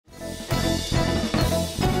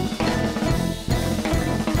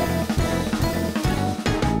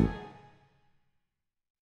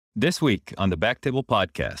This week on the BackTable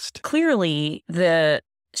podcast. Clearly, the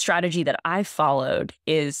strategy that I've followed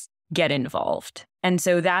is get involved. And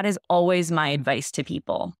so that is always my advice to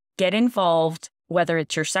people. Get involved, whether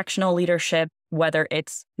it's your sectional leadership, whether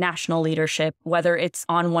it's national leadership, whether it's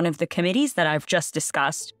on one of the committees that I've just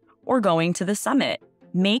discussed, or going to the summit.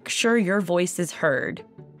 Make sure your voice is heard,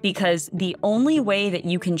 because the only way that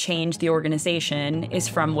you can change the organization is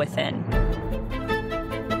from within.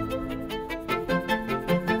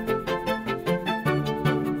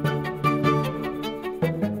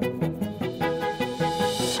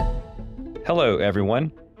 Hello,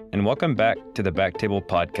 everyone, and welcome back to the BackTable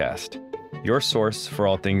podcast, your source for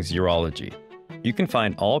all things urology. You can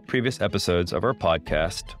find all previous episodes of our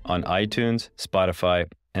podcast on iTunes,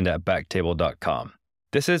 Spotify, and at backtable.com.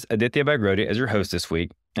 This is Aditya Bagrodia as your host this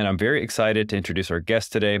week, and I'm very excited to introduce our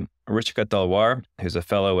guest today, Ruchika Talwar, who's a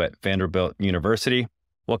fellow at Vanderbilt University.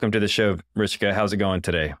 Welcome to the show, Ruchika. How's it going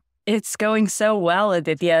today? It's going so well,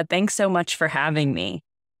 Aditya. Thanks so much for having me.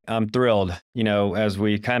 I'm thrilled. As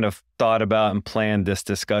we kind of thought about and planned this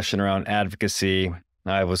discussion around advocacy,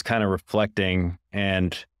 I was kind of reflecting,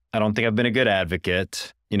 and I don't think I've been a good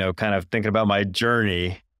advocate, kind of thinking about my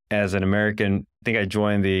journey as an American. I think I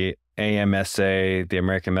joined the AMSA, the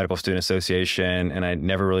American Medical Student Association, and I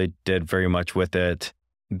never really did very much with it.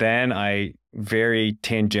 Then I very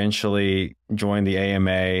tangentially joined the AMA,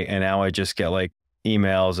 and now I just get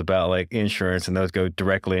emails about insurance, and those go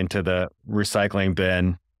directly into the recycling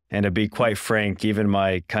bin. And to be quite frank, even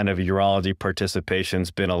my kind of urology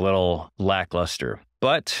participation's been a little lackluster.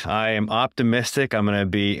 But I am optimistic. I'm going to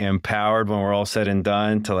be empowered when we're all said and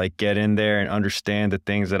done to get in there and understand the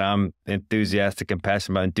things that I'm enthusiastic and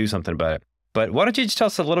passionate about and do something about it. But why don't you just tell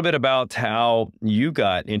us a little bit about how you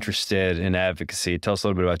got interested in advocacy? Tell us a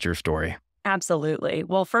little bit about your story. Absolutely.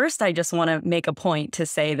 Well, first, I just want to make a point to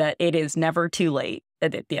say that it is never too late,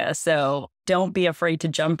 Aditya. So don't be afraid to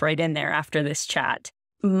jump right in there after this chat.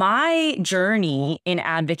 My journey in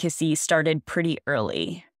advocacy started pretty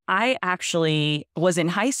early. I actually was in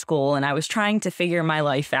high school and I was trying to figure my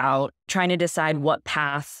life out, trying to decide what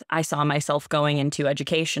path I saw myself going into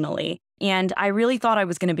educationally. And I really thought I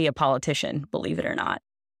was going to be a politician, believe it or not.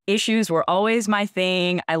 Issues were always my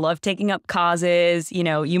thing. I love taking up causes.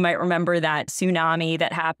 You might remember that tsunami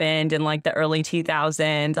that happened in the early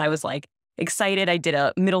 2000s. I was excited. I did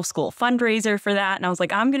a middle school fundraiser for that. And I was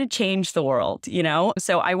like, I'm going to change the world,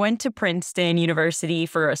 So I went to Princeton University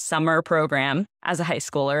for a summer program as a high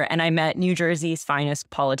schooler, and I met New Jersey's finest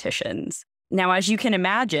politicians. Now, as you can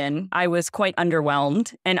imagine, I was quite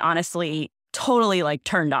underwhelmed and honestly totally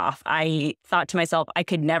turned off. I thought to myself, I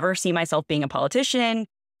could never see myself being a politician.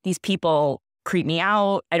 These people creep me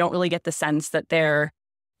out. I don't really get the sense that they're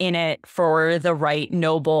in it for the right,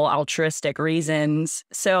 noble, altruistic reasons.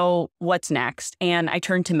 So what's next? And I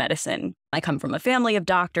turned to medicine. I come from a family of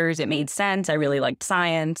doctors. It made sense. I really liked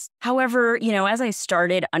science. However, as I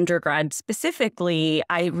started undergrad specifically,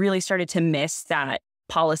 I really started to miss that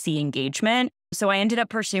policy engagement. So I ended up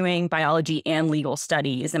pursuing biology and legal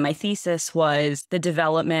studies. And my thesis was the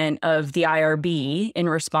development of the IRB in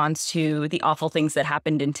response to the awful things that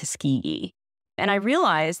happened in Tuskegee. And I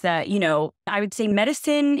realized that, I would say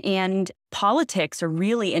medicine and politics are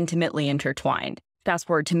really intimately intertwined. Fast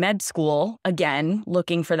forward to med school, again,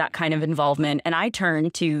 looking for that kind of involvement. And I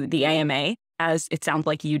turned to the AMA, as it sounds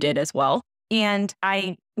like you did as well. And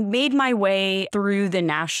I made my way through the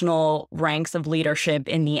national ranks of leadership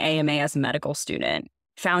in the AMA as a medical student,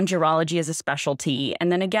 found urology as a specialty,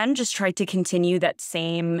 and then again, just tried to continue that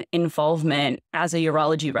same involvement as a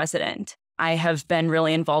urology resident. I have been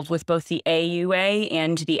really involved with both the AUA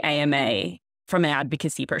and the AMA from an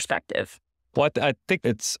advocacy perspective. Well, I think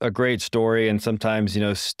it's a great story. And sometimes,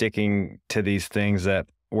 sticking to these things that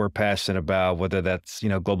we're passionate about, whether that's,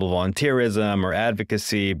 global volunteerism or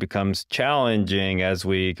advocacy, becomes challenging as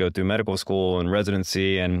we go through medical school and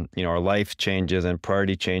residency and, our life changes and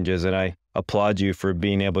priority changes. And I applaud you for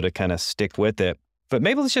being able to kind of stick with it. But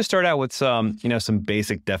maybe let's just start out with some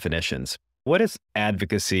basic definitions. What does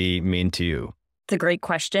advocacy mean to you? It's a great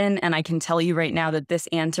question. And I can tell you right now that this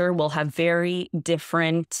answer will have very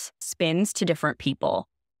different spins to different people.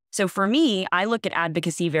 So for me, I look at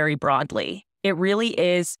advocacy very broadly. It really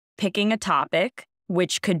is picking a topic,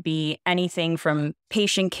 which could be anything from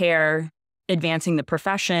patient care, advancing the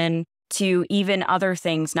profession, to even other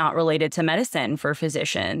things not related to medicine for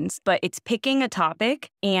physicians. But it's picking a topic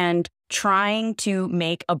and trying to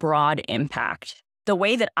make a broad impact. The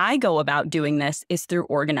way that I go about doing this is through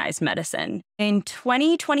organized medicine. In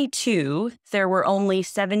 2022, there were only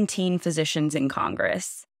 17 physicians in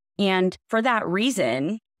Congress. And for that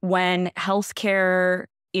reason, when healthcare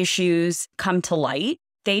issues come to light,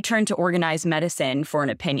 they turn to organized medicine for an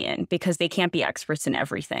opinion because they can't be experts in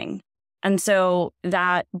everything. And so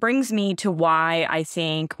that brings me to why I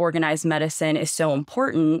think organized medicine is so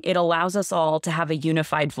important. It allows us all to have a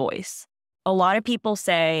unified voice. A lot of people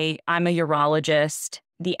say, I'm a urologist.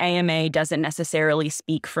 The AMA doesn't necessarily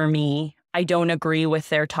speak for me. I don't agree with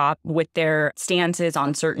their stances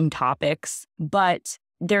on certain topics, but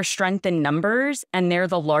they're strength in numbers, and they're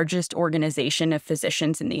the largest organization of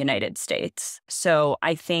physicians in the United States. So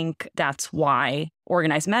I think that's why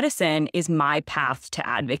organized medicine is my path to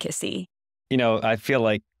advocacy. I feel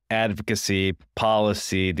like advocacy,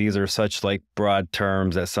 policy, these are such like broad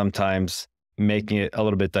terms that sometimes making it a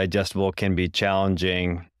little bit digestible can be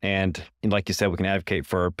challenging. And like you said, we can advocate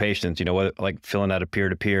for our patients, like filling out a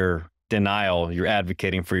peer-to-peer denial, you're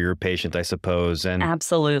advocating for your patient, I suppose. And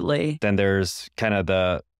absolutely. Then there's kind of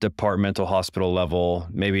the departmental hospital level,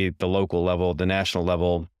 maybe the local level, the national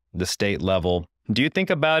level, the state level. Do you think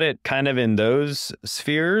about it kind of in those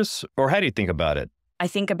spheres, or how do you think about it? I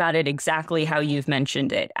think about it exactly how you've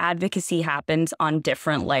mentioned it. Advocacy happens on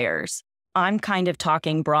different layers. I'm kind of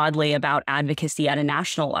talking broadly about advocacy at a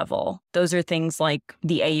national level. Those are things like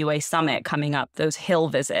the AUA Summit coming up, those Hill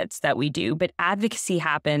visits that we do. But advocacy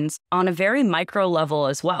happens on a very micro level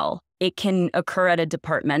as well. It can occur at a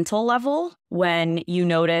departmental level when you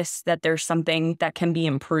notice that there's something that can be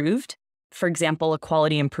improved. For example, a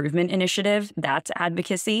quality improvement initiative, that's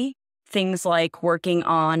advocacy. Things like working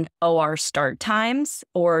on OR start times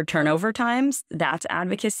or turnover times, that's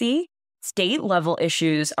advocacy. State level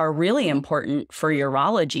issues are really important for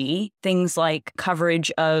urology. Things like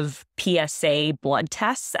coverage of PSA blood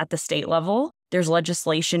tests at the state level. There's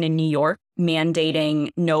legislation in New York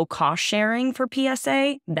mandating no cost sharing for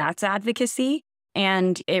PSA. That's advocacy.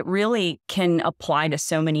 And it really can apply to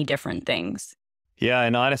so many different things. Yeah.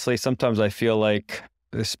 And honestly, sometimes I feel like,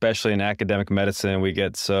 especially in academic medicine, we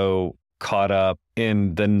get so caught up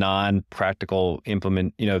in the non-practical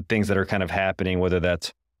things that are kind of happening, whether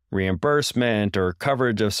that's reimbursement or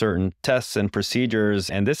coverage of certain tests and procedures.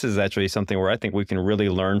 And this is actually something where I think we can really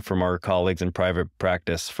learn from our colleagues in private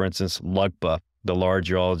practice. For instance, LUGPA, the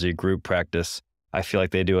large urology group practice, I feel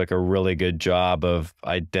like they do like a really good job of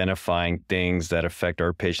identifying things that affect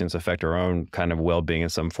our patients, affect our own kind of well-being in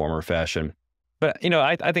some form or fashion. But,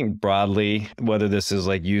 I think broadly, whether this is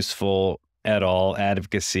like useful at all,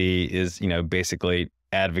 advocacy is, basically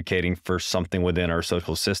advocating for something within our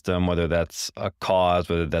social system, whether that's a cause,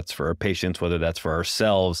 whether that's for our patients, whether that's for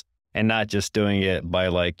ourselves, and not just doing it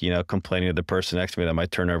by complaining to the person next to me that my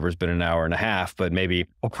turnover has been an hour and a half, but maybe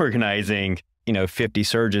organizing, 50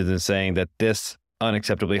 surgeons and saying that this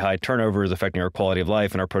unacceptably high turnover is affecting our quality of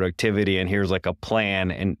life and our productivity. And here's like a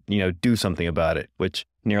plan and, do something about it, which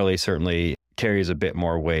nearly certainly carries a bit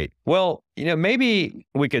more weight. Well, maybe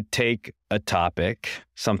we could take a topic,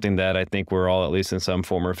 something that I think we're all, at least in some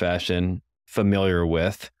form or fashion, familiar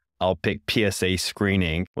with. I'll pick PSA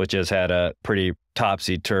screening, which has had a pretty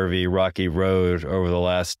topsy-turvy, rocky road over the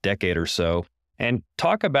last decade or so, and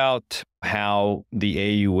talk about how the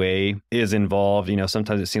AUA is involved.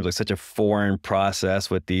 Sometimes it seems like such a foreign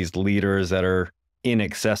process with these leaders that are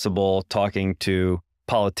inaccessible, talking to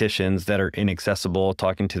politicians that are inaccessible,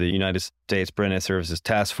 talking to the United States Preventive Services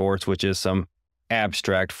Task Force, which is some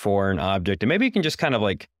abstract foreign object. And maybe you can just kind of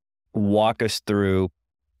like walk us through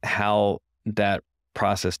how that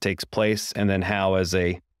process takes place and then how, as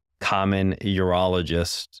a common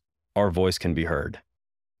urologist, our voice can be heard.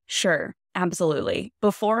 Sure, absolutely.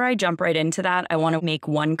 Before I jump right into that, I want to make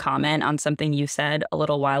one comment on something you said a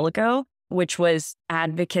little while ago, which was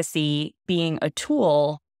advocacy being a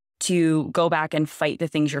tool to go back and fight the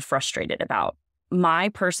things you're frustrated about. My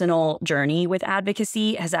personal journey with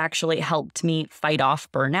advocacy has actually helped me fight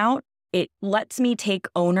off burnout. It lets me take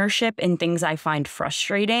ownership in things I find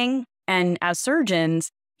frustrating. And as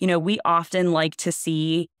surgeons, we often like to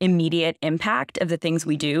see immediate impact of the things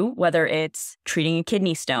we do, whether it's treating a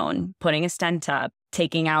kidney stone, putting a stent up,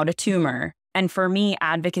 taking out a tumor. And for me,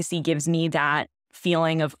 advocacy gives me that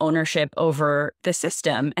feeling of ownership over the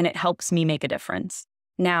system, and it helps me make a difference.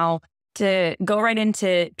 Now, to go right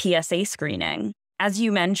into PSA screening, as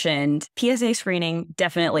you mentioned, PSA screening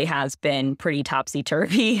definitely has been pretty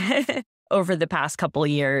topsy-turvy over the past couple of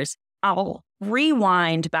years. I'll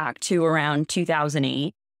rewind back to around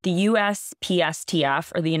 2008. The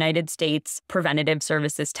USPSTF, or the United States Preventative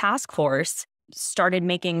Services Task Force, started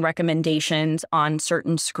making recommendations on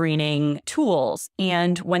certain screening tools.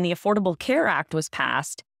 And when the Affordable Care Act was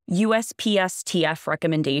passed, USPSTF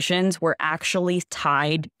recommendations were actually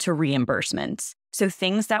tied to reimbursements. So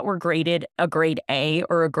things that were graded a grade A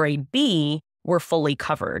or a grade B were fully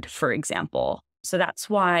covered, for example. So that's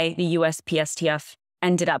why the USPSTF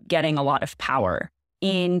ended up getting a lot of power.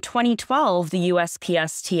 In 2012, the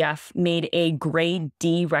USPSTF made a grade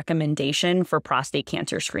D recommendation for prostate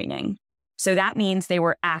cancer screening. So that means they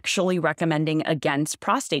were actually recommending against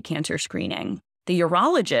prostate cancer screening. The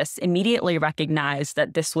urologists immediately recognized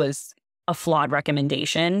that this was a flawed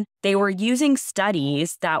recommendation. They were using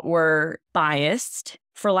studies that were biased,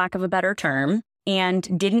 for lack of a better term,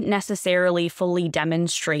 and didn't necessarily fully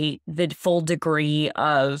demonstrate the full degree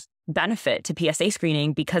of benefit to PSA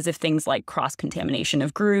screening because of things like cross-contamination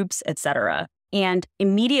of groups, et cetera. And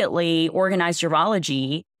immediately, organized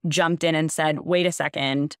urology jumped in and said, wait a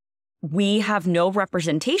second, we have no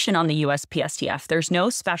representation on the USPSTF. There's no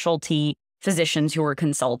specialty physicians who were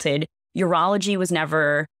consulted. Urology was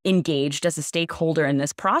never engaged as a stakeholder in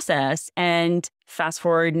this process. And fast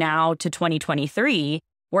forward now to 2023,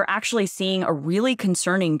 we're actually seeing a really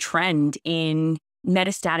concerning trend in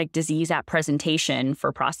metastatic disease at presentation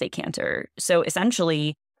for prostate cancer. So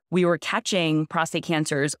essentially, we were catching prostate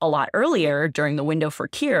cancers a lot earlier during the window for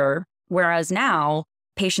cure, whereas now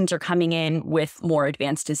patients are coming in with more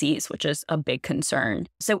advanced disease, which is a big concern.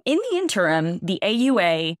 So in the interim, the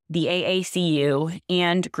AUA, the AACU,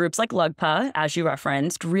 and groups like LUGPA, as you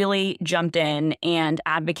referenced, really jumped in and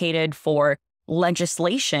advocated for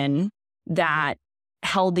legislation that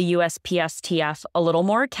held the USPSTF a little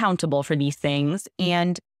more accountable for these things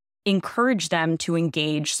and encourage them to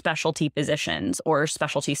engage specialty physicians or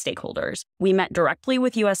specialty stakeholders. We met directly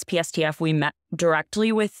with USPSTF, we met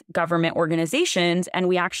directly with government organizations, and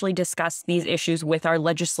we actually discussed these issues with our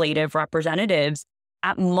legislative representatives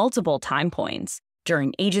at multiple time points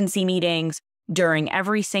during agency meetings, during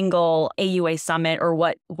every single AUA summit, or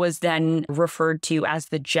what was then referred to as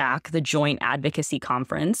the JAC, the Joint Advocacy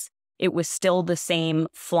Conference. It was still the same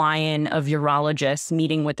fly-in of urologists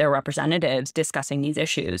meeting with their representatives discussing these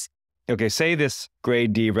issues. Okay, say this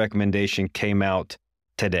grade D recommendation came out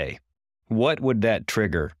today. What would that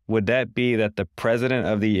trigger? Would that be that the president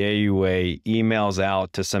of the AUA emails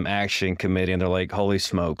out to some action committee and they're like, holy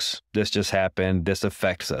smokes, this just happened, this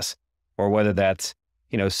affects us? Or whether that's,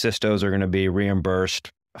 cystos are going to be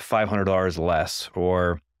reimbursed $500 less,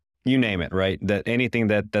 or you name it, right? That anything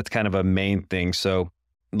that's kind of a main thing. So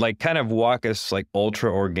kind of walk us ultra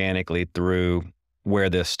organically through where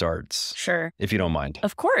this starts. Sure. If you don't mind.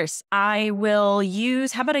 Of course. How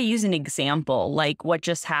about I use an example, like what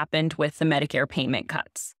just happened with the Medicare payment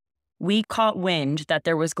cuts. We caught wind that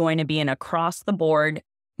there was going to be an across-the-board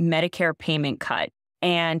Medicare payment cut,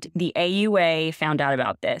 and the AUA found out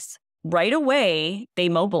about this. Right away, they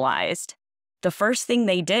mobilized. The first thing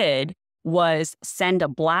they did was send a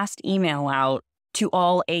blast email out to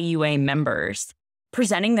all AUA members,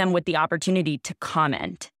 presenting them with the opportunity to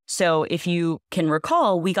comment. So if you can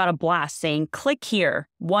recall, we got a blast saying, click here,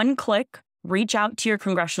 one click, reach out to your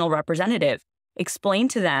congressional representative, explain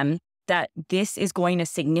to them that this is going to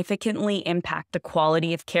significantly impact the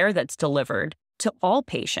quality of care that's delivered to all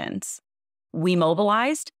patients. We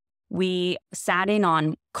mobilized. We sat in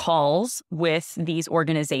on calls with these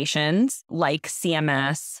organizations like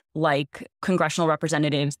CMS, like congressional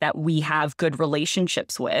representatives that we have good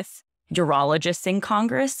relationships with, urologists in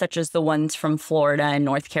Congress, such as the ones from Florida and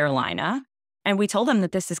North Carolina. And we told them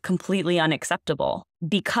that this is completely unacceptable.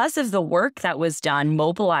 Because of the work that was done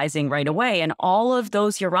mobilizing right away, and all of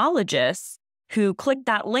those urologists who clicked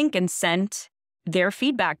that link and sent their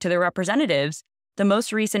feedback to their representatives, the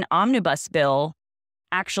most recent omnibus bill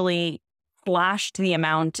actually slashed the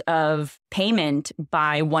amount of payment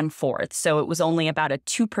by 1/4. So it was only about a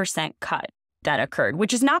 2% cut that occurred,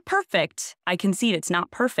 which is not perfect. I concede it's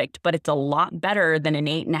not perfect, but it's a lot better than an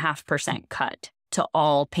 8.5% cut to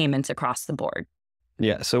all payments across the board.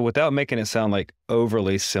 Yeah. So without making it sound like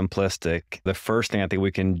overly simplistic, the first thing I think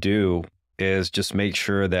we can do is just make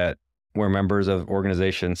sure that we're members of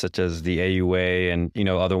organizations such as the AUA and,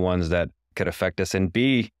 other ones that could affect us, and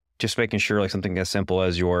B, just making sure something as simple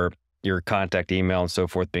as your contact email and so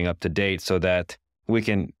forth being up to date so that we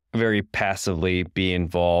can very passively be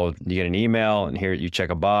involved. You get an email and here you check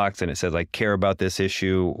a box and it says, I care about this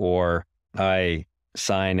issue, or I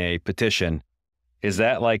sign a petition. Is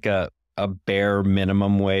that a bare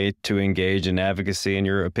minimum way to engage in advocacy, in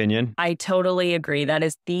your opinion? I totally agree. That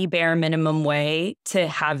is the bare minimum way to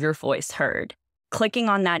have your voice heard. Clicking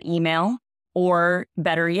on that email, or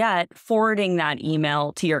better yet, forwarding that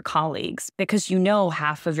email to your colleagues, because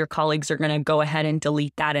half of your colleagues are going to go ahead and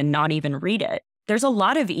delete that and not even read it. There's a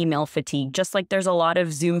lot of email fatigue, just like there's a lot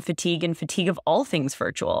of Zoom fatigue and fatigue of all things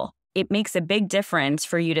virtual. It makes a big difference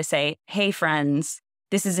for you to say, hey, friends,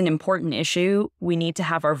 this is an important issue. We need to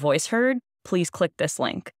have our voice heard. Please click this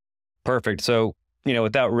link. Perfect. So,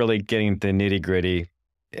 without really getting the nitty gritty,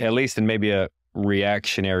 at least in maybe a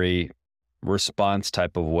reactionary response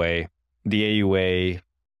type of way, the AUA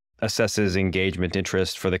assesses engagement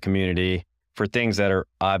interest for the community for things that are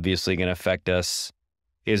obviously going to affect us.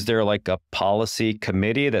 Is there like a policy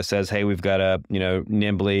committee that says, hey, we've got to,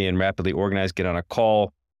 nimbly and rapidly organize, get on a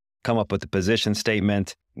call, come up with a position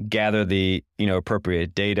statement, gather the,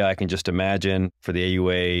 appropriate data? I can just imagine for the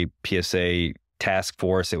AUA PSA task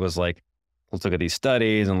force, it was like, let's look at these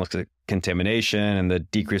studies and look at contamination and the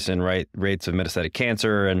decrease in rates of metastatic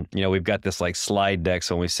cancer. And, we've got this like slide deck.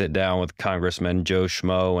 So when we sit down with Congressman Joe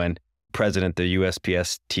Schmo and President of the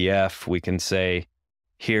USPSTF, we can say,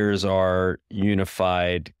 here's our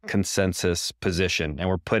unified consensus position. And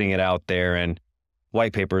we're putting it out there in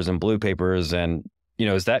white papers and blue papers. And,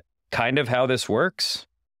 is that kind of how this works?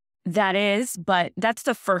 That is, but that's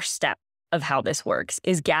the first step of how this works,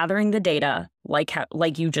 is gathering the data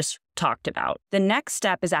like you just talked about. The next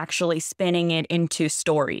step is actually spinning it into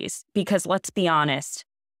stories, because let's be honest,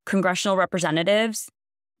 congressional representatives,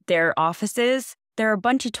 their offices, they're a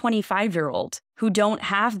bunch of 25-year-olds who don't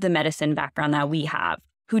have the medicine background that we have,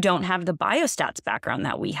 who don't have the biostats background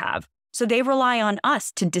that we have. So they rely on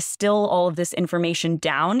us to distill all of this information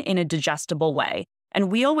down in a digestible way. And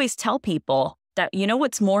we always tell people that,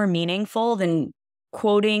 what's more meaningful than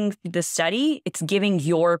quoting the study? It's giving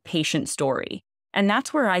your patient story. And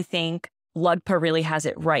that's where I think LUGPA really has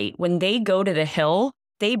it right. When they go to the Hill,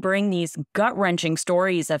 they bring these gut-wrenching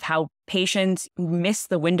stories of how patients miss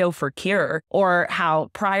the window for cure, or how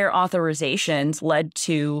prior authorizations led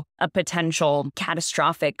to a potential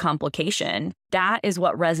catastrophic complication. That is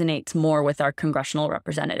what resonates more with our congressional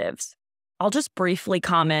representatives. I'll just briefly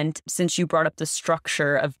comment, since you brought up the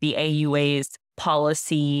structure of the AUA's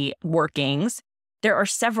policy workings. There are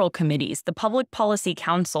several committees. The Public Policy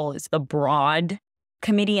Council is the broad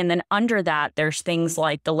committee. And then under that, there's things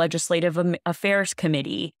like the Legislative Affairs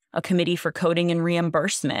Committee, a committee for coding and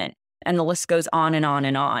reimbursement, and the list goes on and on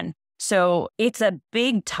and on. So it's a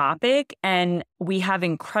big topic, and we have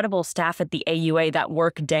incredible staff at the AUA that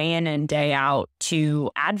work day in and day out to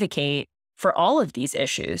advocate for all of these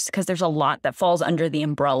issues, because there's a lot that falls under the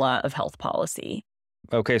umbrella of health policy.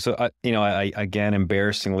 Okay, so I again,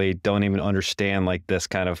 embarrassingly don't even understand like this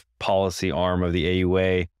kind of policy arm of the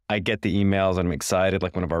AUA. I get the emails and I'm excited.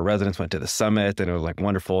 Like one of our residents went to the summit and it was like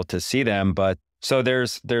wonderful to see them. But so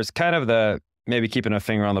there's kind of the maybe keeping a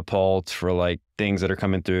finger on the pulse for like things that are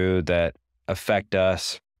coming through that affect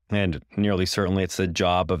us. And nearly certainly it's the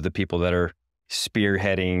job of the people that are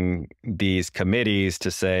spearheading these committees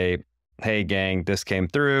to say, hey, gang, this came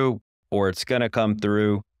through, or it's going to come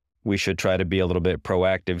through. We should try to be a little bit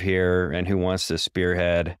proactive here. And who wants to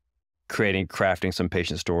spearhead crafting some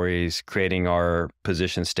patient stories, creating our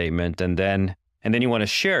position statement, and then you want to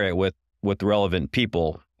share it with relevant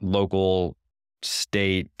people, local,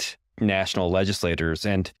 state, national legislators.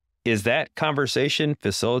 And is that conversation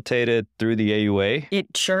facilitated through the AUA? It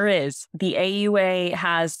sure is. The AUA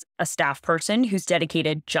has a staff person who's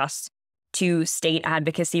dedicated just to state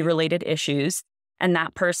advocacy related issues. And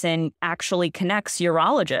that person actually connects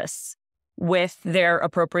urologists with their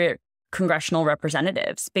appropriate congressional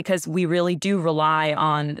representatives, because we really do rely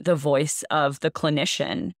on the voice of the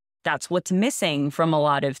clinician. That's what's missing from a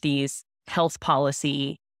lot of these health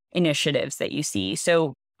policy initiatives that you see.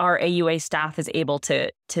 So our AUA staff is able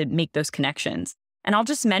to make those connections. And I'll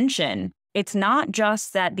just mention, it's not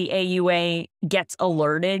just that the AUA gets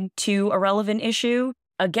alerted to a relevant issue.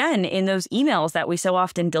 Again, in those emails that we so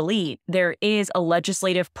often delete, there is a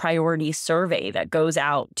legislative priority survey that goes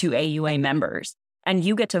out to AUA members, and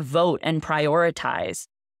you get to vote and prioritize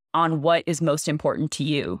on what is most important to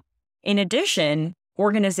you. In addition,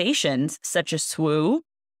 organizations such as SWOO,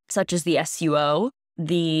 such as the SUO,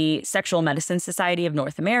 the Sexual Medicine Society of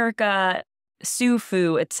North America,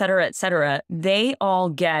 SUFU, et cetera, they all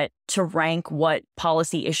get to rank what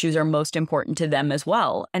policy issues are most important to them as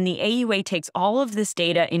well. And the AUA takes all of this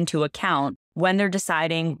data into account when they're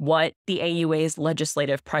deciding what the AUA's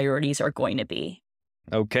legislative priorities are going to be.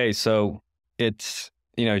 Okay, so it's,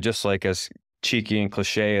 just like as cheeky and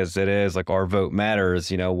cliche as it is, like our vote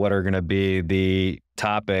matters, what are going to be the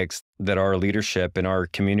topics that our leadership and our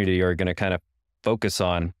community are going to kind of focus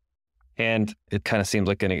on. And it kind of seems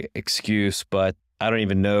like an excuse, but I don't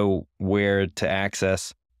even know where to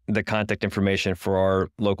access the contact information for our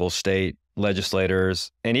local state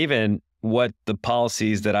legislators, and even what the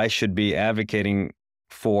policies that I should be advocating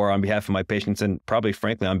for on behalf of my patients, and probably,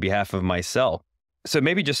 frankly, on behalf of myself. So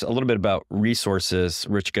maybe just a little bit about resources,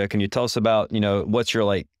 Ruchika. Can you tell us about, what's your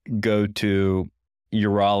like go-to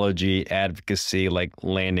urology advocacy like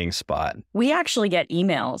landing spot? We actually get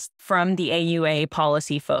emails from the AUA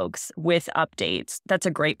policy folks with updates. That's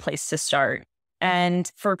a great place to start.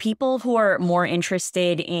 And for people who are more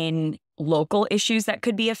interested in local issues that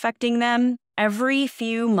could be affecting them, every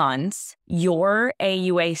few months, your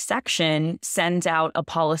AUA section sends out a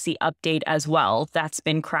policy update as well that's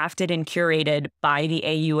been crafted and curated by the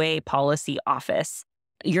AUA policy office.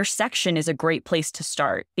 Your section is a great place to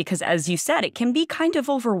start because, as you said, it can be kind of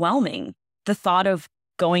overwhelming. The thought of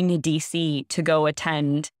going to DC to go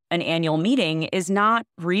attend an annual meeting is not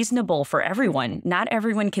reasonable for everyone. Not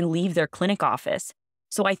everyone can leave their clinic office.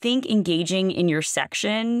 So I think engaging in your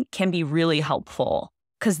section can be really helpful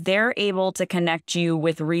because they're able to connect you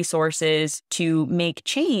with resources to make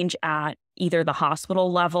change at either the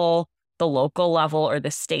hospital level, the local level, or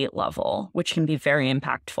the state level, which can be very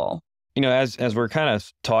impactful. As we're kind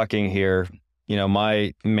of talking here,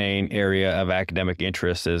 my main area of academic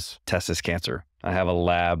interest is testis cancer. I have a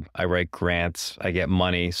lab, I write grants, I get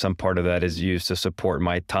money. Some part of that is used to support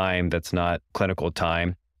my time that's not clinical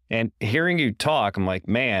time. And hearing you talk, I'm like,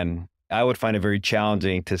 man, I would find it very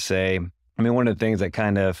challenging to say, one of the things that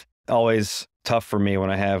kind of always tough for me when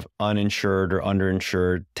I have uninsured or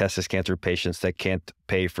underinsured testis cancer patients that can't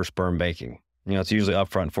pay for sperm banking. It's usually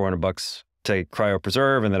upfront $400 to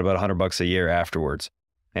cryopreserve and then about $100 a year afterwards.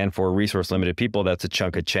 And for resource limited people, that's a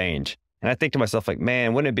chunk of change. And I think to myself, like,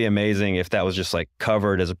 man, wouldn't it be amazing if that was just like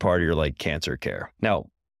covered as a part of your cancer care? Now,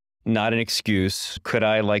 not an excuse. Could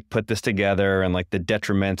I put this together and the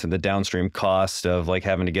detriment and the downstream cost of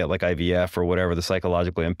having to get IVF or whatever, the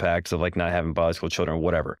psychological impacts of not having biological children or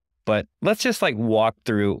whatever. But let's just walk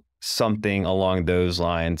through something along those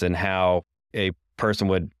lines and how a person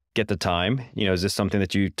would get the time. Is this something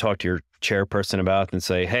that you talk to your chairperson about and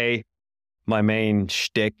say, hey, my main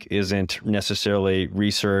shtick isn't necessarily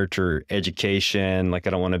research or education. I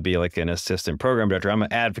don't want to be an assistant program director. I'm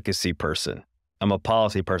an advocacy person. I'm a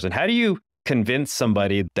policy person. How do you convince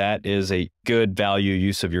somebody that is a good value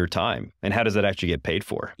use of your time? And how does that actually get paid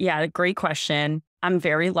for? Yeah, great question. I'm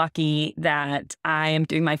very lucky that I am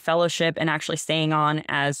doing my fellowship and actually staying on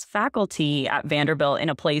as faculty at Vanderbilt in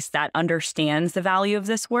a place that understands the value of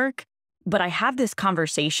this work. But I have this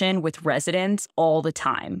conversation with residents all the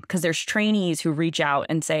time because there's trainees who reach out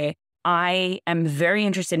and say, I am very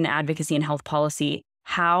interested in advocacy and health policy.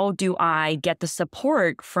 How do I get the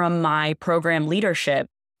support from my program leadership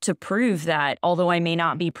to prove that although I may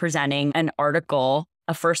not be presenting an article,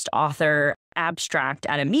 a first author abstract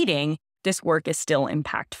at a meeting, this work is still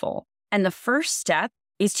impactful? And the first step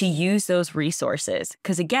is to use those resources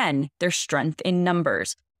because, again, there's strength in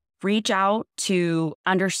numbers. Reach out to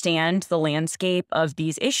understand the landscape of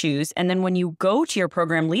these issues. And then when you go to your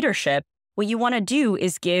program leadership, what you want to do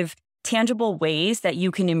is give tangible ways that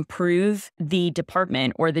you can improve the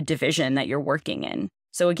department or the division that you're working in.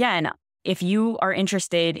 So again, if you are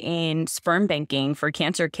interested in sperm banking for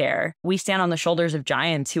cancer care, we stand on the shoulders of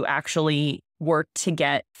giants who actually work to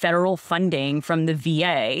get federal funding from the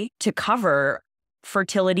VA to cover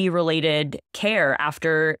fertility-related care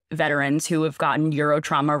after veterans who have gotten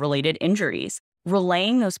urotrauma-related injuries.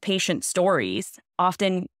 Relaying those patient stories,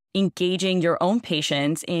 often engaging your own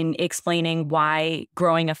patients in explaining why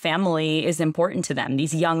growing a family is important to them,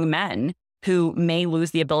 these young men who may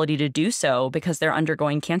lose the ability to do so because they're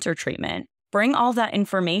undergoing cancer treatment. Bring all that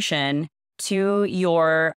information to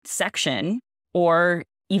your section, or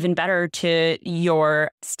even better, to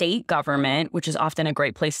your state government, which is often a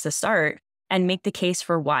great place to start, and make the case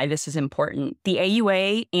for why this is important. The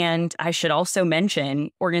AUA, and I should also mention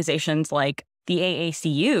organizations like the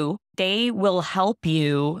AACU, they will help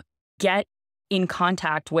you get in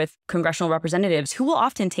contact with congressional representatives who will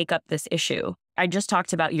often take up this issue. I just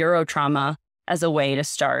talked about urotrauma as a way to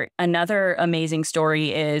start. Another amazing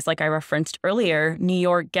story is, like I referenced earlier, New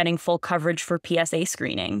York getting full coverage for PSA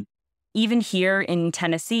screening. Even here in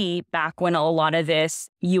Tennessee, back when a lot of this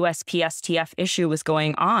USPSTF issue was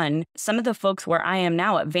going on, some of the folks where I am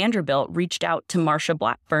now at Vanderbilt reached out to Marsha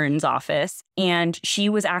Blackburn's office, and she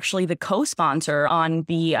was actually the co-sponsor on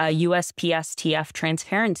the USPSTF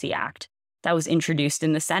Transparency Act that was introduced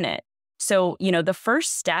in the Senate. So, the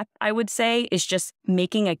first step, I would say, is just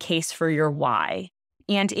making a case for your why.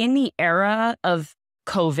 And in the era of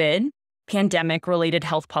COVID, pandemic-related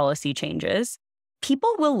health policy changes,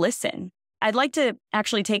 people will listen. I'd like to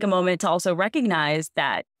actually take a moment to also recognize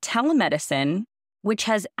that telemedicine, which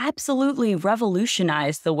has absolutely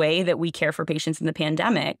revolutionized the way that we care for patients in the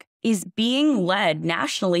pandemic, is being led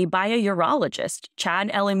nationally by a urologist.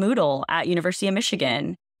 Chad Ellie-Moodle at University of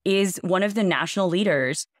Michigan is one of the national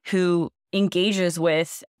leaders who engages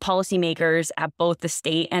with policymakers at both the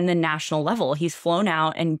state and the national level. He's flown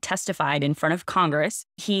out and testified in front of Congress.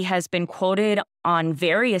 He has been quoted on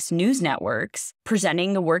various news networks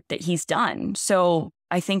presenting the work that he's done. So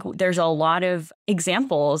I think there's a lot of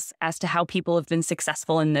examples as to how people have been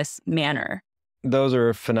successful in this manner. Those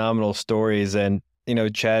are phenomenal stories. And,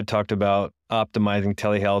 Chad talked about optimizing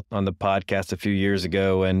telehealth on the podcast a few years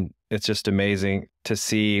ago. And it's just amazing to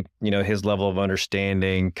see, his level of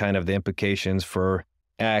understanding, kind of the implications for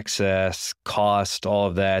access, cost, all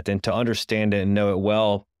of that, and to understand it and know it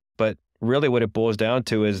well. But really what it boils down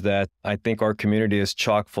to is that I think our community is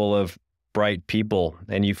chock full of bright people,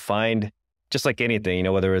 and you find, just like anything,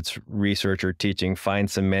 whether it's research or teaching, find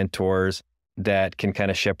some mentors that can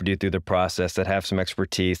kind of shepherd you through the process, that have some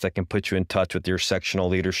expertise, that can put you in touch with your sectional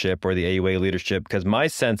leadership or the AUA leadership. Because my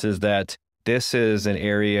sense is that this is an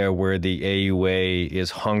area where the AUA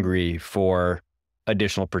is hungry for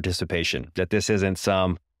additional participation, that this isn't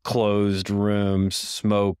some closed room,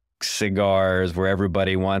 smoke cigars where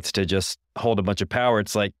everybody wants to just hold a bunch of power.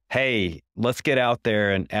 It's like, hey, let's get out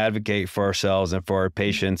there and advocate for ourselves and for our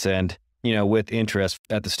patients, and, with interest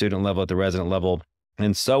at the student level, at the resident level,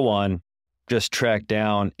 and so on. Just track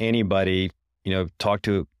down anybody, talk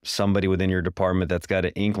to somebody within your department that's got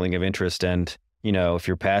an inkling of interest. And, if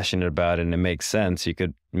you're passionate about it and it makes sense, you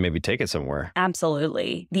could maybe take it somewhere.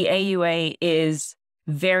 Absolutely. The AUA is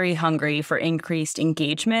very hungry for increased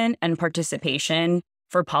engagement and participation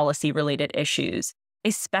for policy-related issues,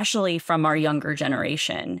 especially from our younger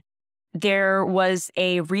generation. There was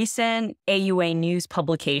a recent AUA news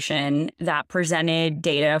publication that presented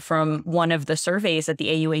data from one of the surveys that the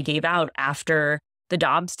AUA gave out after the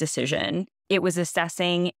Dobbs decision. It was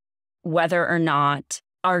assessing whether or not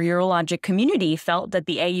our urologic community felt that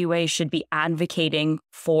the AUA should be advocating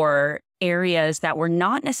for areas that were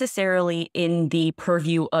not necessarily in the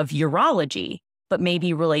purview of urology, but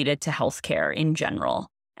maybe related to healthcare in general.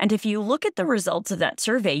 And if you look at the results of that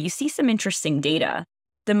survey, you see some interesting data.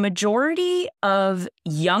 The majority of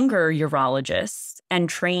younger urologists and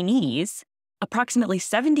trainees, approximately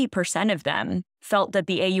 70% of them, felt that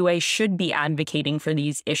the AUA should be advocating for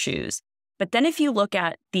these issues. But then if you look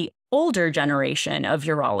at the older generation of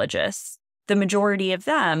urologists, the majority of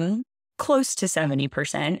them, close to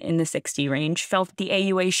 70% in the 60 range, felt the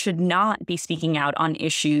AUA should not be speaking out on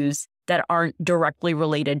issues that aren't directly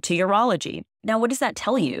related to urology. Now, what does that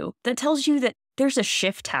tell you? That tells you that there's a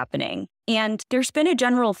shift happening. And there's been a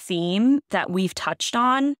general theme that we've touched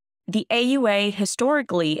on. The AUA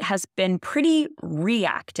historically has been pretty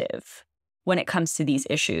reactive when it comes to these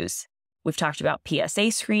issues. We've talked about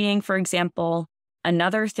PSA screening, for example.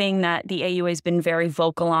 Another thing that the AUA has been very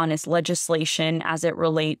vocal on is legislation as it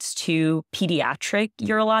relates to pediatric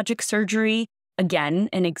urologic surgery. Again,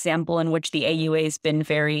 an example in which the AUA has been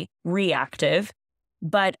very reactive.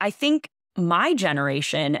 But I think my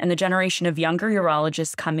generation and the generation of younger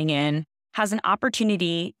urologists coming in has an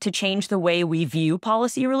opportunity to change the way we view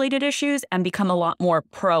policy-related issues and become a lot more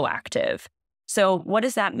proactive. So what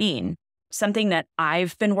does that mean? Something that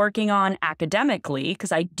I've been working on academically,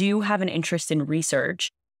 because I do have an interest in research,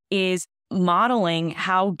 is modeling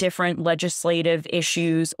how different legislative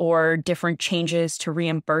issues or different changes to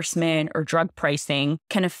reimbursement or drug pricing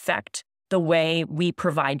can affect the way we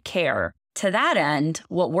provide care. To that end,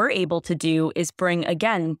 what we're able to do is bring,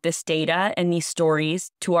 again, this data and these stories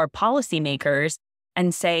to our policymakers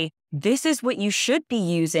and say, this is what you should be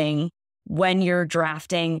using when you're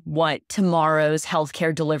drafting what tomorrow's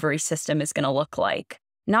healthcare delivery system is going to look like.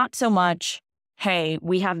 Not so much, hey,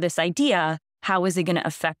 we have this idea, how is it going to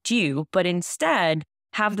affect you? But instead,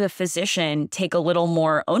 have the physician take a little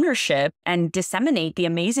more ownership and disseminate the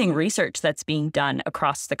amazing research that's being done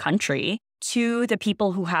across the country to the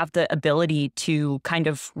people who have the ability to kind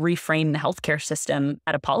of reframe the healthcare system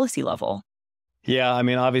at a policy level. Yeah, I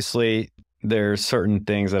mean, obviously, there's certain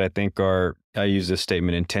things that I think are, I use this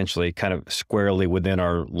statement intentionally, kind of squarely within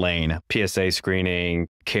our lane. PSA screening,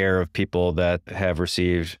 care of people that have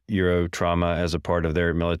received Urotrauma as a part of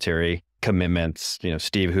their military commitments.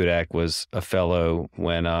 Steve Hudak was a fellow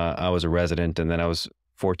when I was a resident, and then I was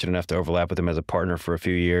fortunate enough to overlap with him as a partner for a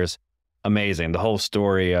few years. Amazing. The whole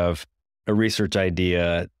story of a research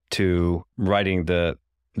idea to writing the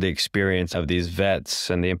experience of these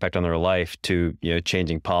vets and the impact on their life to,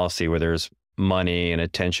 changing policy where there's money and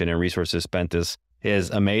attention and resources spent is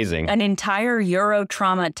amazing. An entire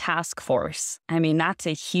Urotrauma task force. I mean, that's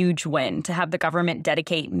a huge win to have the government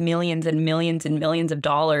dedicate millions and millions and millions of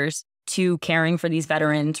dollars to caring for these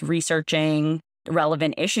veterans, researching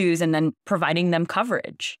relevant issues, and then providing them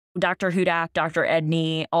coverage. Dr. Hudak, Dr.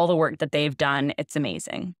 Edney, all the work that they've done, it's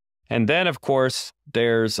amazing. And then, of course,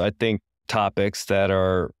 there's, I think, topics that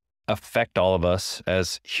affect all of us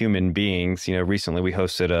as human beings. Recently we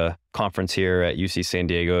hosted a conference here at UC San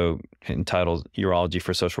Diego entitled Urology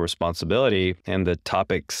for Social Responsibility. And the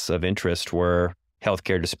topics of interest were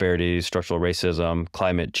healthcare disparities, structural racism,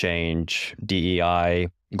 climate change, DEI,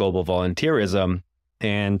 global volunteerism.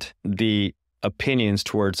 And the opinions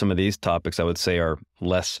towards some of these topics, I would say, are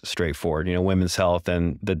less straightforward. Women's health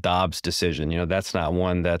and the Dobbs decision, that's not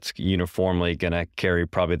one that's uniformly going to carry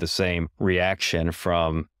probably the same reaction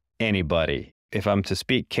from anybody. If I'm to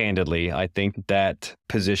speak candidly, I think that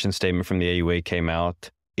position statement from the AUA came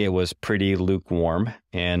out. It was pretty lukewarm,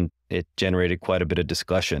 and it generated quite a bit of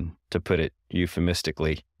discussion, to put it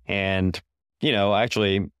euphemistically. And,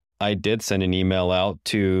 actually, I did send an email out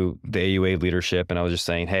to the AUA leadership, and I was just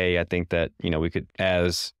saying, hey, I think that, we could,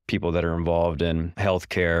 as people that are involved in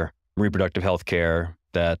healthcare, reproductive healthcare,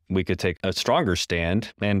 that we could take a stronger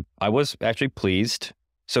stand. And I was actually pleased.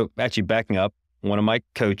 So actually backing up, one of my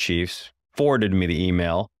co-chiefs forwarded me the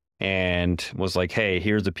email and was like, hey,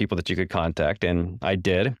 here's the people that you could contact. And I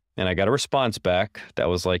did. And I got a response back that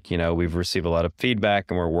was like, we've received a lot of feedback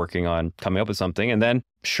and we're working on coming up with something. And then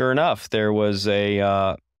sure enough, there was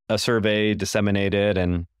a survey disseminated,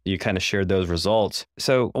 and you kind of shared those results.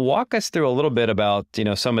 So walk us through a little bit about,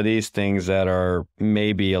 some of these things that are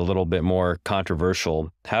maybe a little bit more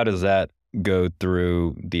controversial. How does that go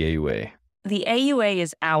through the AUA? The AUA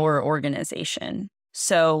is our organization.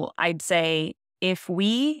 So I'd say if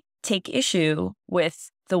we take issue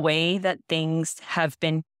with the way that things have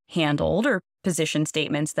been handled or position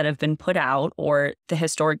statements that have been put out or the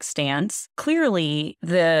historic stance, clearly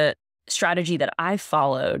the strategy that I've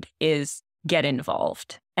followed is get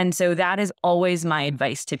involved. And so that is always my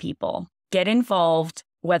advice to people. Get involved,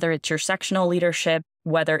 whether it's your sectional leadership,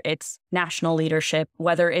 whether it's national leadership,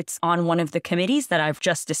 whether it's on one of the committees that I've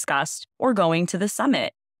just discussed, or going to the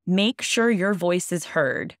summit. Make sure your voice is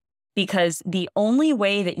heard, because the only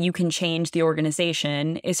way that you can change the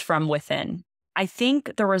organization is from within. I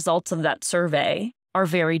think the results of that survey are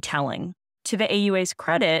very telling. To the AUA's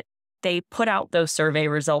credit, they put out those survey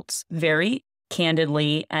results very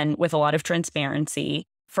candidly and with a lot of transparency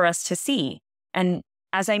for us to see. And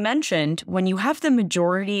as I mentioned, when you have the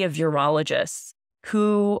majority of urologists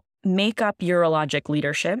who make up urologic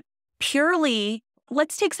leadership, purely,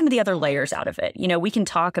 let's take some of the other layers out of it. We can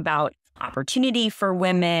talk about opportunity for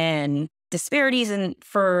women, disparities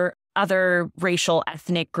for other racial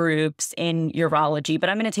ethnic groups in urology, but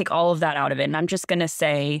I'm going to take all of that out of it. And I'm just going to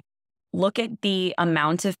say, look at the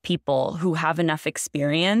amount of people who have enough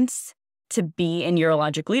experience to be in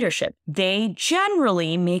urologic leadership. They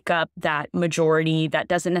generally make up that majority that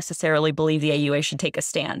doesn't necessarily believe the AUA should take a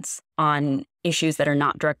stance on issues that are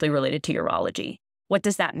not directly related to urology. What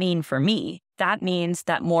does that mean for me? That means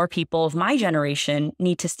that more people of my generation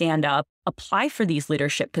need to stand up, apply for these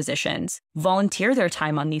leadership positions, volunteer their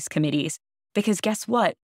time on these committees, because guess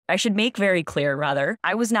what? I should make very clear, rather,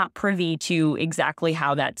 I was not privy to exactly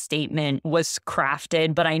how that statement was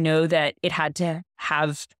crafted, but I know that it had to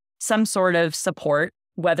have some sort of support,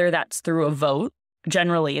 whether that's through a vote.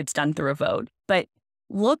 Generally, it's done through a vote. But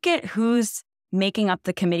look at who's making up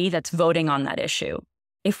the committee that's voting on that issue.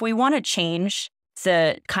 If we want to change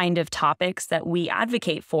the kind of topics that we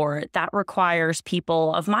advocate for, that requires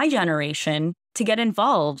people of my generation to get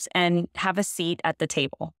involved and have a seat at the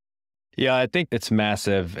table. Yeah, I think it's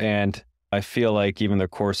massive. And I feel like even the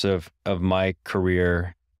course of my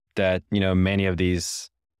career that, many of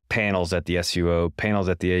these panels at the SUO, panels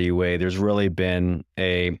at the AUA, there's really been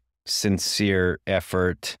a sincere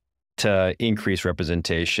effort to increase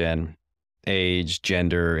representation, age,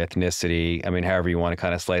 gender, ethnicity. I mean, however you want to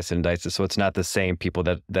kind of slice and dice it. So it's not the same people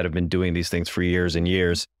that have been doing these things for years and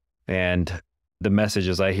years. And the message,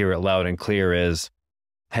 as I hear it loud and clear, is,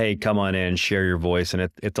 hey, come on in, share your voice. And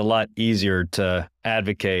it's a lot easier to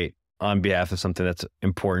advocate on behalf of something that's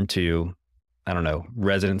important to you. I don't know,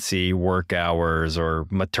 residency, work hours, or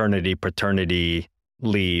maternity, paternity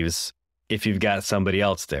leaves, if you've got somebody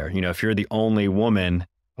else there. If you're the only woman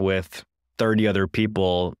with 30 other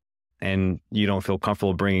people and you don't feel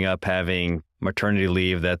comfortable bringing up having maternity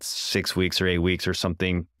leave that's 6 weeks or 8 weeks or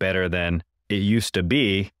something better than it used to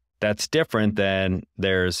be, that's different than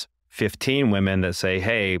there's 15 women that say,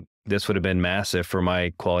 hey, this would have been massive for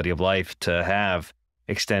my quality of life to have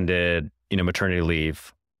extended, maternity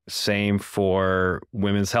leave. Same for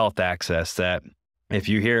women's health access, that if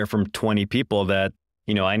you hear from 20 people that,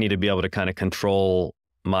 I need to be able to kind of control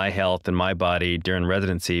my health and my body during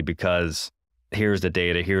residency because here's the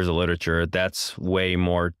data, here's the literature, that's way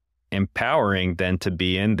more empowering than to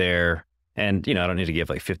be in there. And, I don't need to give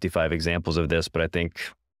like 55 examples of this, but I think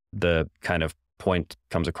the kind of point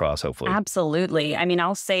comes across, hopefully. Absolutely. I mean,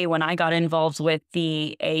 I'll say when I got involved with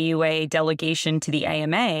the AUA delegation to the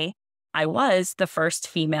AMA, I was the first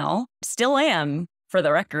female, still am, for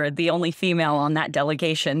the record, the only female on that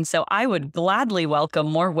delegation. So I would gladly welcome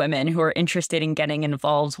more women who are interested in getting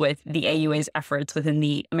involved with the AUA's efforts within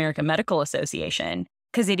the American Medical Association,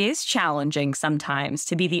 because it is challenging sometimes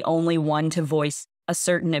to be the only one to voice a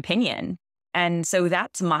certain opinion. And so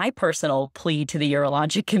that's my personal plea to the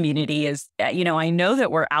urologic community is, I know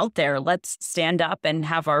that we're out there. Let's stand up and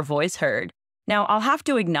have our voice heard. Now, I'll have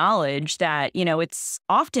to acknowledge that, it's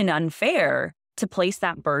often unfair to place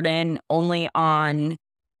that burden only on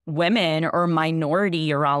women or minority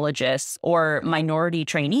urologists or minority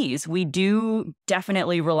trainees. We do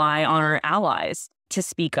definitely rely on our allies to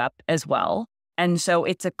speak up as well. And so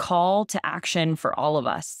it's a call to action for all of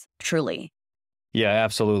us, truly. Yeah,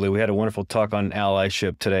 absolutely. We had a wonderful talk on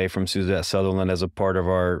allyship today from Suzette Sutherland as a part of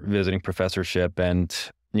our visiting professorship. And,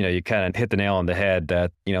 you kind of hit the nail on the head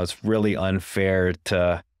that, it's really unfair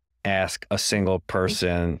to ask a single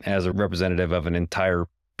person as a representative of an entire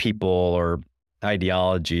people or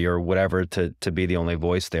ideology or whatever to be the only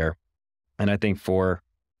voice there. And I think for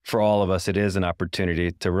all of us, it is an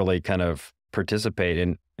opportunity to really kind of participate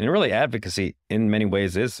in, and really advocacy in many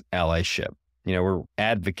ways is allyship. We're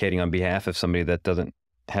advocating on behalf of somebody that doesn't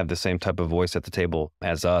have the same type of voice at the table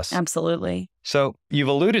as us. Absolutely. So you've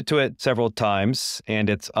alluded to it several times, and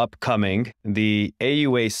it's upcoming, the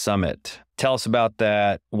AUA Summit. Tell us about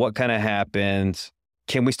that. What kind of happens?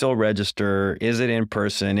 Can we still register? Is it in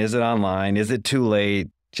person? Is it online? Is it too late?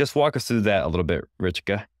 Just walk us through that a little bit,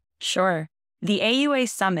 Ruchika. Sure. The AUA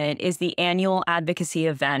Summit is the annual advocacy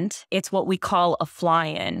event. It's what we call a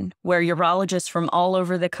fly-in, where urologists from all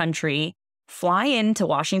over the country fly into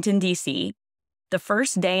Washington, D.C. The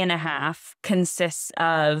first day and a half consists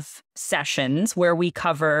of sessions where we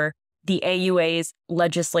cover the AUA's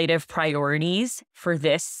legislative priorities for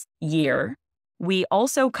this year. We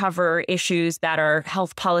also cover issues that are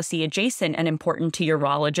health policy adjacent and important to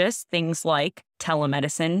urologists, things like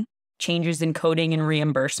telemedicine, changes in coding and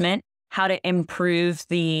reimbursement, how to improve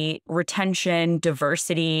the retention,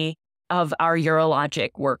 diversity of our urologic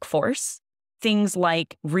workforce, things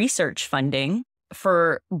like research funding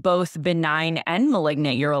for both benign and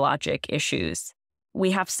malignant urologic issues.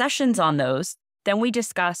 We have sessions on those. Then we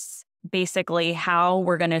discuss basically how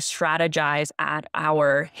we're going to strategize at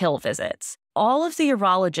our Hill visits. All of the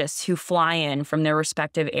urologists who fly in from their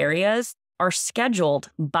respective areas are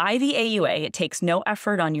scheduled by the AUA. It takes no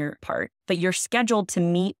effort on your part, but you're scheduled to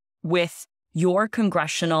meet with your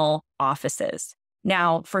congressional offices.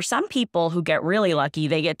 Now, for some people who get really lucky,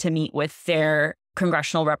 they get to meet with their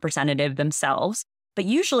congressional representative themselves, but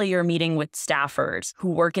usually you're meeting with staffers who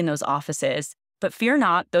work in those offices. But fear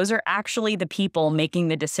not, those are actually the people making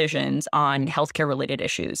the decisions on healthcare-related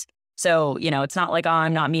issues. So, it's not like, oh,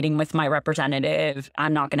 I'm not meeting with my representative,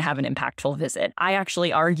 I'm not going to have an impactful visit. I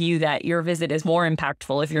actually argue that your visit is more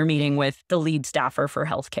impactful if you're meeting with the lead staffer for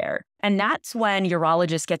healthcare. And that's when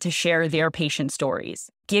urologists get to share their patient stories.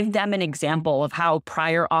 Give them an example of how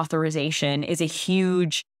prior authorization is a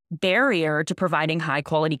huge barrier to providing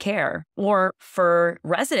high-quality care. Or for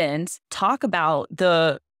residents, talk about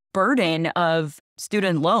the burden of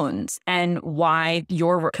student loans and why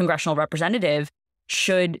your congressional representative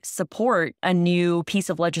should support a new piece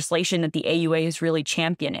of legislation that the AUA is really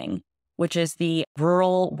championing, which is the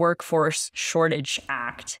Rural Workforce Shortage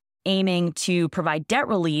Act, aiming to provide debt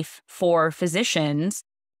relief for physicians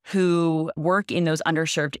who work in those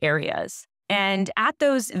underserved areas. And at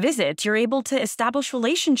those visits, you're able to establish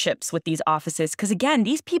relationships with these offices because, again,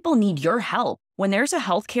 these people need your help. When there's a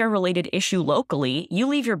healthcare-related issue locally, you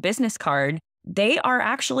leave your business card, they are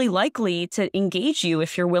actually likely to engage you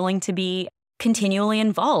if you're willing to be continually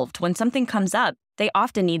involved. When something comes up, they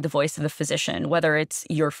often need the voice of the physician, whether it's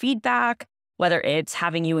your feedback, whether it's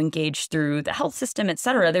having you engage through the health system, et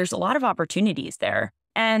cetera. There's a lot of opportunities there.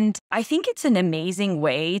 And I think it's an amazing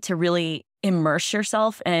way to really immerse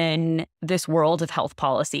yourself in this world of health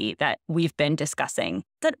policy that we've been discussing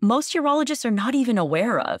that most urologists are not even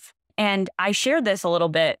aware of. And I shared this a little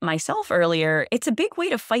bit myself earlier. It's a big way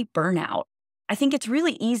to fight burnout. I think it's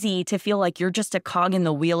really easy to feel like you're just a cog in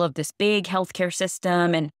the wheel of this big healthcare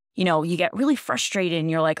system. And, you get really frustrated and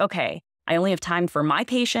you're like, okay, I only have time for my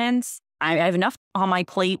patients. I have enough on my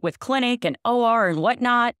plate with clinic and OR and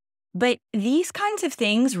whatnot. But these kinds of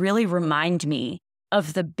things really remind me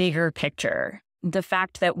of the bigger picture. The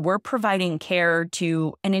fact that we're providing care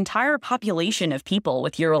to an entire population of people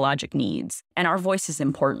with urologic needs, and our voice is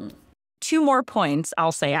important. 2 more points,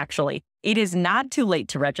 I'll say, actually. It is not too late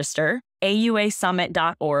to register.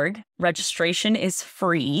 AUAsummit.org. Registration is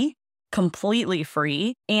free, completely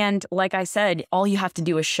free. And like I said, all you have to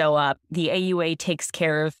do is show up. The AUA takes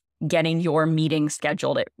care of getting your meeting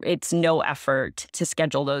scheduled. It's no effort to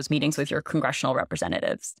schedule those meetings with your congressional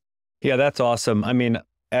representatives. Yeah, that's awesome. I mean,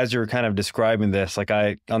 as you're kind of describing this, like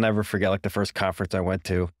I'll never forget like the first conference I went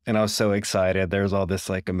to, and I was so excited. There's all this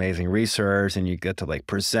like amazing research and you get to like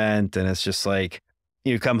present, and it's just like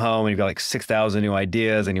you come home and you've got like 6,000 new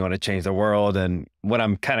ideas and you want to change the world. And what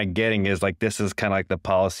I'm kind of getting is like, this is kind of like the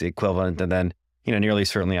policy equivalent. And then, nearly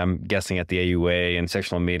certainly I'm guessing at the AUA and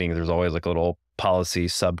sectional meetings, there's always like a little policy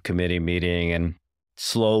subcommittee meeting, and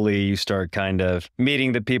slowly you start kind of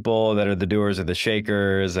meeting the people that are the doers or the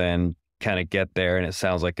shakers and kind of get there. And it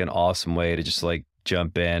sounds like an awesome way to just like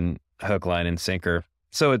jump in, hook, line, and sinker.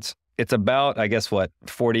 So it's about, I guess,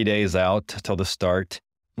 40 days out till the start.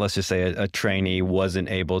 Let's just say a trainee wasn't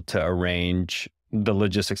able to arrange the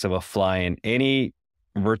logistics of a fly-in. Any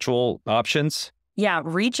virtual options? Yeah,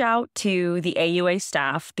 reach out to the AUA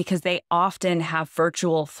staff because they often have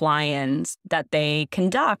virtual fly-ins that they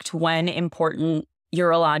conduct when important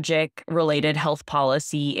urologic related health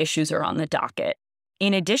policy issues are on the docket.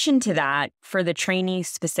 In addition to that, for the trainees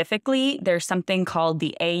specifically, there's something called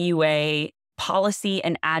the AUA Policy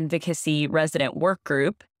and Advocacy Resident Work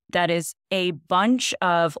Group. That is a bunch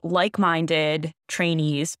of like-minded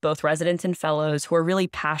trainees, both residents and fellows, who are really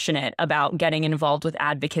passionate about getting involved with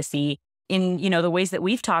advocacy in, the ways that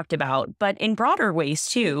we've talked about, but in broader ways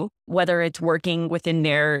too, whether it's working within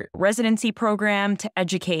their residency program to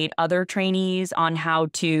educate other trainees on how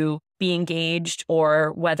to be engaged,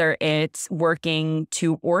 or whether it's working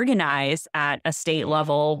to organize at a state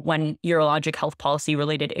level when urologic health policy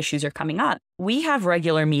related issues are coming up. We have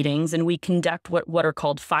regular meetings and we conduct what are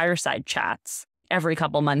called fireside chats every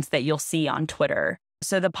couple months that you'll see on Twitter.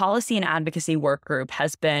 So the Policy and Advocacy Work Group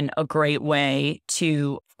has been a great way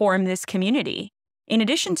to form this community. In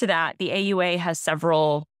addition to that, the AUA has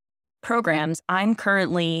several programs. I'm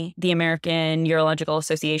currently the American Urological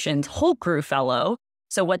Association's Whole Crew Fellow.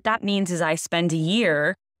 So what that means is I spend a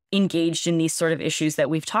year engaged in these sort of issues that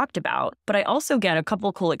we've talked about, but I also get a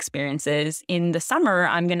couple cool experiences. In the summer,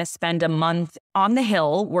 I'm going to spend a month on the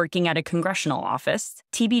Hill working at a congressional office,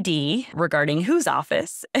 TBD regarding whose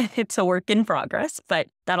office. It's a work in progress, but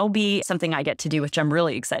that'll be something I get to do, which I'm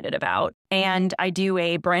really excited about. And I do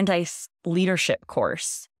a Brandeis leadership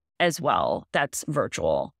course as well that's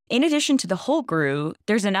virtual. In addition to the Whole Crew,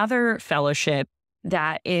 there's another fellowship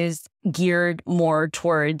that is geared more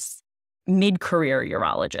towards mid-career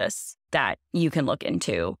urologists that you can look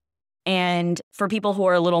into. And for people who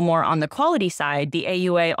are a little more on the quality side, the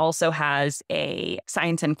AUA also has a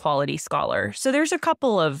science and quality scholar. So there's a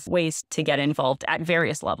couple of ways to get involved at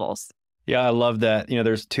various levels. Yeah, I love that.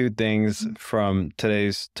 There's two things from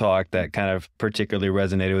today's talk that kind of particularly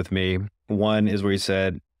resonated with me. One is where you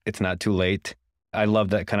said, it's not too late. I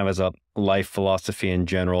love that kind of as a life philosophy in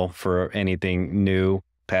general for anything new,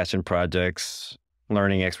 passion projects,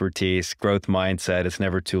 learning expertise, growth mindset. It's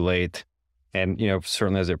never too late. And,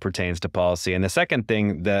 certainly as it pertains to policy. And the second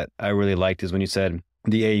thing that I really liked is when you said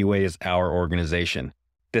the AUA is our organization.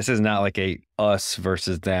 This is not like a us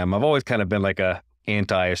versus them. I've always kind of been like a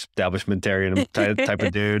anti-establishmentarian type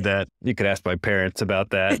of dude that you could ask my parents about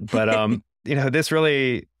that. But, this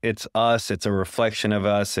really, it's us. It's a reflection of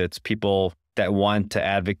us. It's people that want to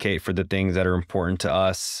advocate for the things that are important to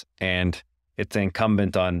us. And it's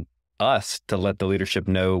incumbent on us to let the leadership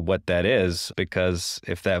know what that is, because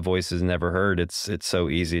if that voice is never heard, it's so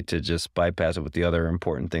easy to just bypass it with the other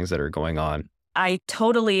important things that are going on. I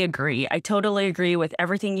totally agree. I totally agree with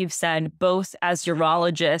everything you've said, both as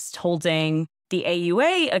urologists holding the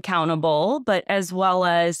AUA accountable, but as well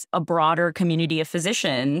as a broader community of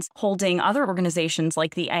physicians holding other organizations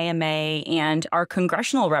like the AMA and our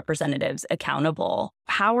congressional representatives accountable.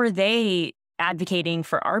 How are they advocating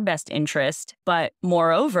for our best interest? But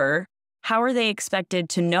moreover, how are they expected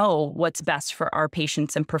to know what's best for our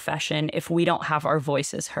patients and profession if we don't have our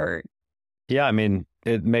voices heard? Yeah, I mean,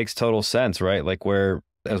 it makes total sense, right? Like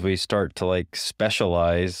as we start to like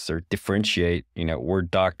specialize or differentiate, we're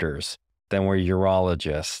doctors, then we're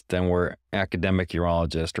urologists, then we're academic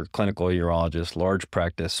urologists or clinical urologists, large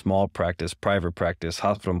practice, small practice, private practice,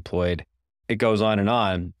 hospital employed. It goes on.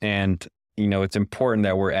 And, it's important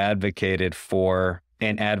that we're advocated for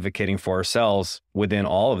and advocating for ourselves within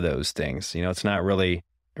all of those things. It's not really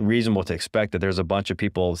reasonable to expect that there's a bunch of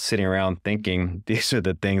people sitting around thinking these are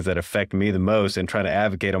the things that affect me the most and trying to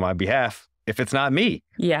advocate on my behalf if it's not me.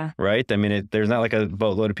 Yeah. Right. I mean, there's not like a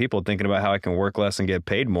boatload of people thinking about how I can work less and get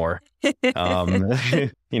paid more. That's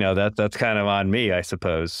kind of on me, I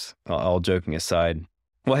suppose, all joking aside.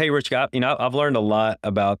 Well, hey, Rich, I've learned a lot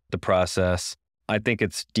about the process. I think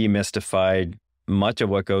it's demystified much of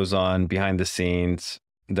what goes on behind the scenes.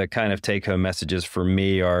 the kind of take-home messages for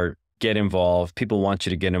me are get involved. People want you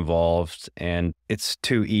to get involved, and it's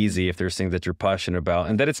too easy if there's things that you're passionate about,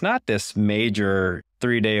 and that it's not this major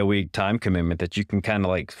 3-day-a-week time commitment, that you can kind of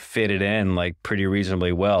like fit it in like pretty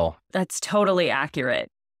reasonably well. That's totally accurate.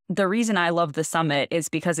 The reason I love the summit is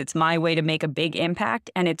because it's my way to make a big impact,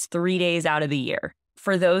 and it's 3 days out of the year.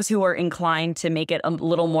 For those who are inclined to make it a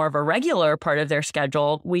little more of a regular part of their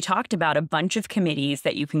schedule, we talked about a bunch of committees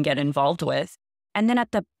that you can get involved with. And then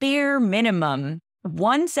at the bare minimum,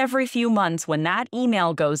 once every few months, when that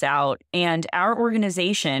email goes out and our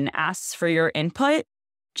organization asks for your input,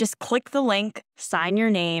 just click the link, sign your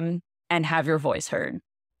name, and have your voice heard.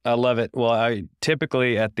 I love it. Well, I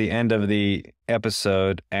typically at the end of the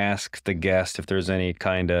episode ask the guest if there's any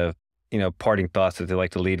kind of, parting thoughts that they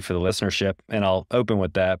like to lead for the listenership. And I'll open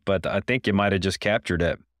with that, but I think you might have just captured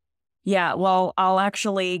it. Yeah, well, I'll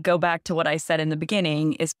actually go back to what I said in the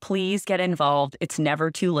beginning is please get involved. It's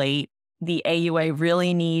never too late. The AUA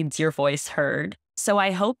really needs your voice heard. So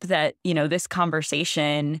I hope that, this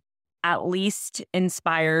conversation at least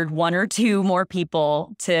inspired 1 or 2 more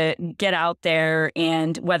people to get out there,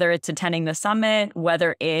 and whether it's attending the summit,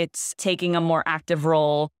 whether it's taking a more active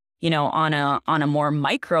role, on a more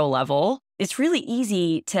micro level, it's really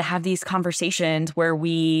easy to have these conversations where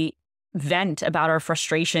we vent about our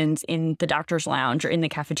frustrations in the doctor's lounge or in the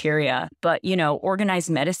cafeteria. But,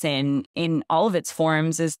 organized medicine in all of its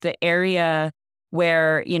forms is the area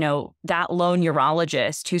where, that lone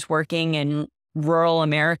urologist who's working in rural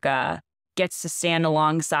America gets to stand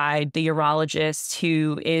alongside the urologist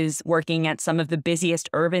who is working at some of the busiest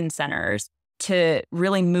urban centers to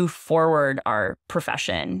really move forward our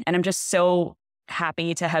profession. And I'm just so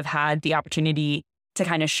happy to have had the opportunity to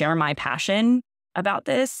kind of share my passion about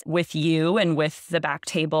this with you and with the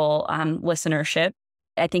BackTable listenership.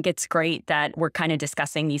 I think it's great that we're kind of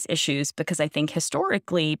discussing these issues because I think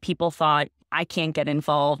historically people thought, I can't get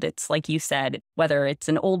involved. It's like you said, whether it's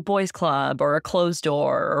an old boys club or a closed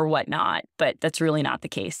door or whatnot, but that's really not the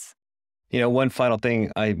case. One final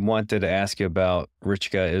thing I wanted to ask you about,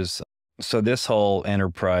 Ruchika, is so this whole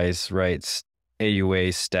enterprise, right?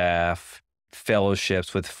 AUA staff,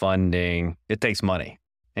 fellowships with funding, it takes money.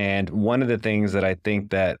 And one of the things that I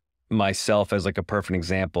think that myself as like a perfect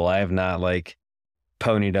example, I have not like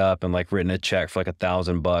ponied up and like written a check for like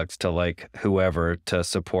 $1,000 to like whoever to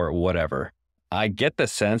support whatever. I get the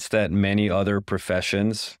sense that many other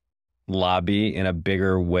professions lobby in a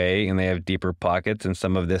bigger way and they have deeper pockets. And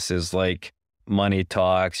some of this is like money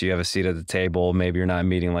talks. You have a seat at the table. Maybe you're not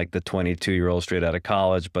meeting like the 22-year-old straight out of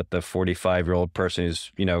college, but the 45-year-old person who's,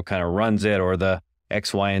 kind of runs it, or the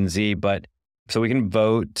X, Y, and Z. But so we can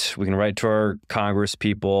vote, we can write to our Congress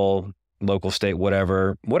people, local, state,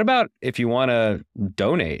 whatever. What about if you want to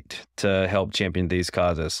donate to help champion these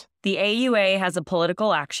causes? The AUA has a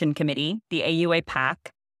political action committee, the AUA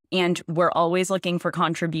PAC, and we're always looking for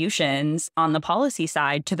contributions on the policy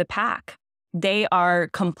side to the PAC. They are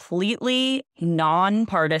completely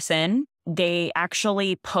nonpartisan. They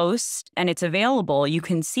actually post, and it's available. You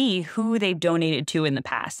can see who they've donated to in the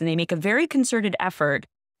past, and they make a very concerted effort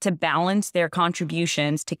to balance their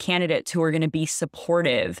contributions to candidates who are going to be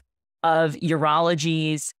supportive of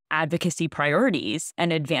urology's advocacy priorities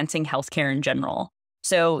and advancing healthcare in general.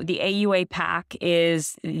 So the AUA PAC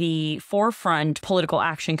is the forefront political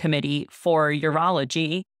action committee for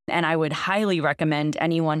urology, and I would highly recommend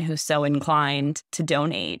anyone who's so inclined to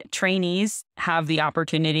donate. Trainees have the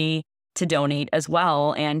opportunity to donate as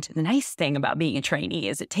well, and the nice thing about being a trainee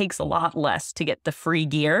is it takes a lot less to get the free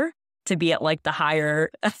gear to be at like the higher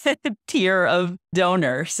tier of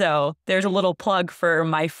donor. So there's a little plug for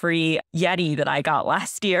my free Yeti that I got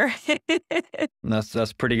last year.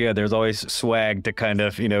 That's pretty good. There's always swag to kind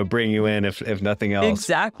of, bring you in if nothing else.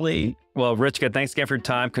 Exactly. Well, Ruchika, thanks again for your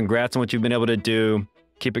time. Congrats on what you've been able to do.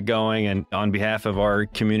 Keep it going. And on behalf of our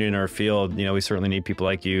community and our field, we certainly need people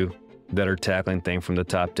like you that are tackling things from the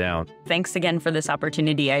top down. Thanks again for this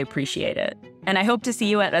opportunity. I appreciate it. And I hope to see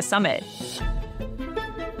you at a summit.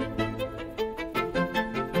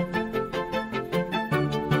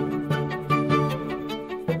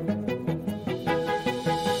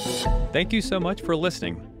 Thank you so much for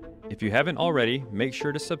listening. If you haven't already, make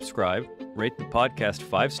sure to subscribe, rate the podcast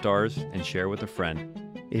 5 stars, and share with a friend.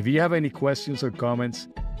 If you have any questions or comments,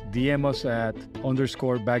 DM us at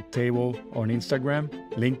 _BackTable on Instagram,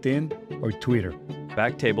 LinkedIn, or Twitter.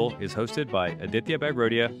 BackTable is hosted by Aditya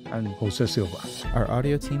Bagrodia and Jose Silva. Our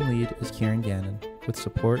audio team lead is Kieran Gannon, with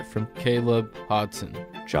support from Caleb Hodson,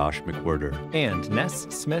 Josh McWhirter, and Ness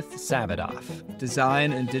Smith-Savadoff.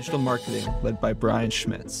 Design and digital marketing led by Brian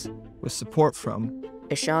Schmitz, with support from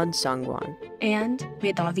Ishad Sangwan and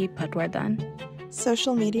Vedavi Patwardhan.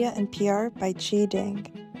 Social media and PR by Chi Ding.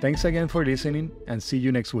 Thanks again for listening, and see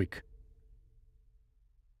you next week.